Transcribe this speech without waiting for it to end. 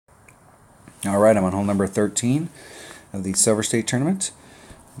Alright, I'm on hole number 13 of the Silver State Tournament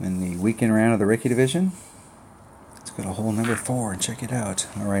in the weekend round of the Ricky Division. Let's go to hole number 4 and check it out.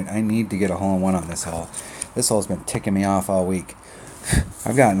 Alright, I need to get a hole-in-one on this hole. This hole's been ticking me off all week.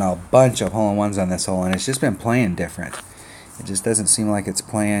 I've gotten a bunch of hole-in-ones on this hole, and it's just been playing different. It just doesn't seem like it's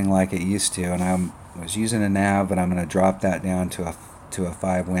playing like it used to, and I was using a nav, but I'm going to drop that down to a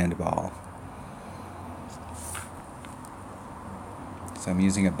 5-wind ball. So I'm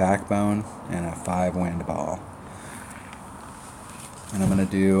using a backbone and a 5-wind ball. And I'm going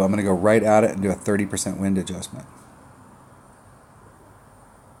to go right at it and do a 30% wind adjustment.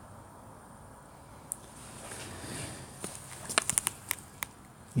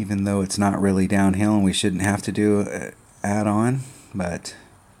 Even though it's not really downhill and we shouldn't have to do add-on, but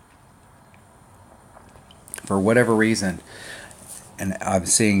for whatever reason, and I'm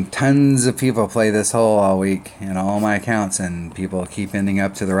seeing tons of people play this hole all week in all my accounts, and people keep ending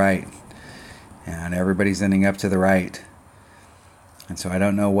up to the right, and everybody's ending up to the right. And so I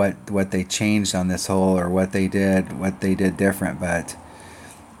don't know what they changed on this hole or what they did different, but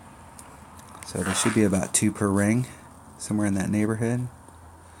so there should be about 2 per ring, somewhere in that neighborhood.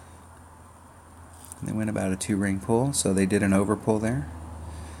 And they went about a 2-ring pull, so they did an over pull there,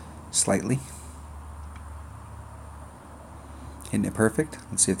 slightly. Hitting it perfect.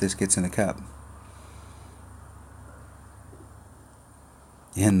 Let's see if this gets in the cup.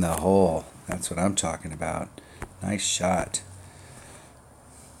 In the hole. That's what I'm talking about. Nice shot.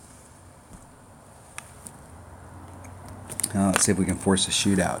 Now let's see if we can force a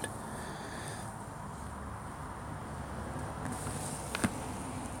shootout.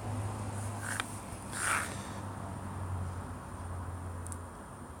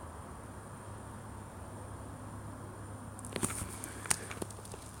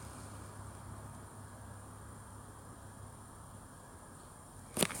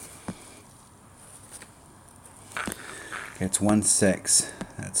 It's 1-6.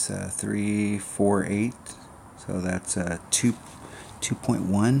 That's 3, 4, 8. So that's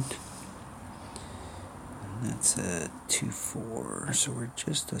 2.1. That's 2, 4. So we're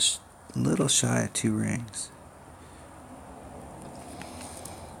just a little shy of 2 rings.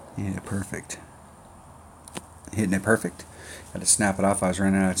 Hitting it perfect. Hitting it perfect. Had to snap it off. I was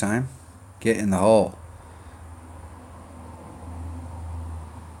running out of time. Get in the hole.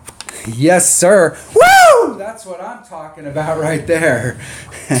 Yes, sir. Woo! That's what I'm talking about right there.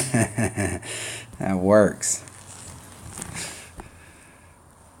 That works.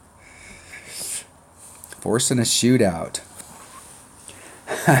 Forcing a shootout.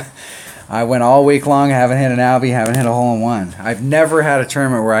 I went all week long, haven't hit an Albie, haven't hit a hole-in-one. I've never had a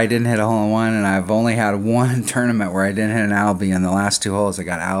tournament where I didn't hit a hole-in-one, and I've only had one tournament where I didn't hit an Albie. In the last 2 holes, I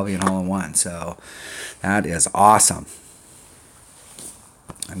got Albie and hole-in-one. So that is awesome.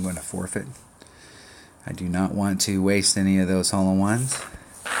 I'm going to forfeit. I do not want to waste any of those hole-in-ones.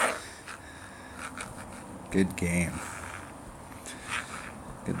 Good game.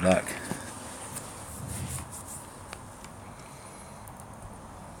 Good luck.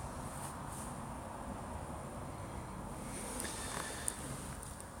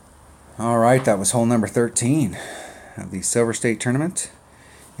 Alright, that was hole number 13 of the Silver State Tournament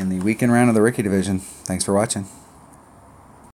in the weekend round of the Ricky Division. Thanks for watching.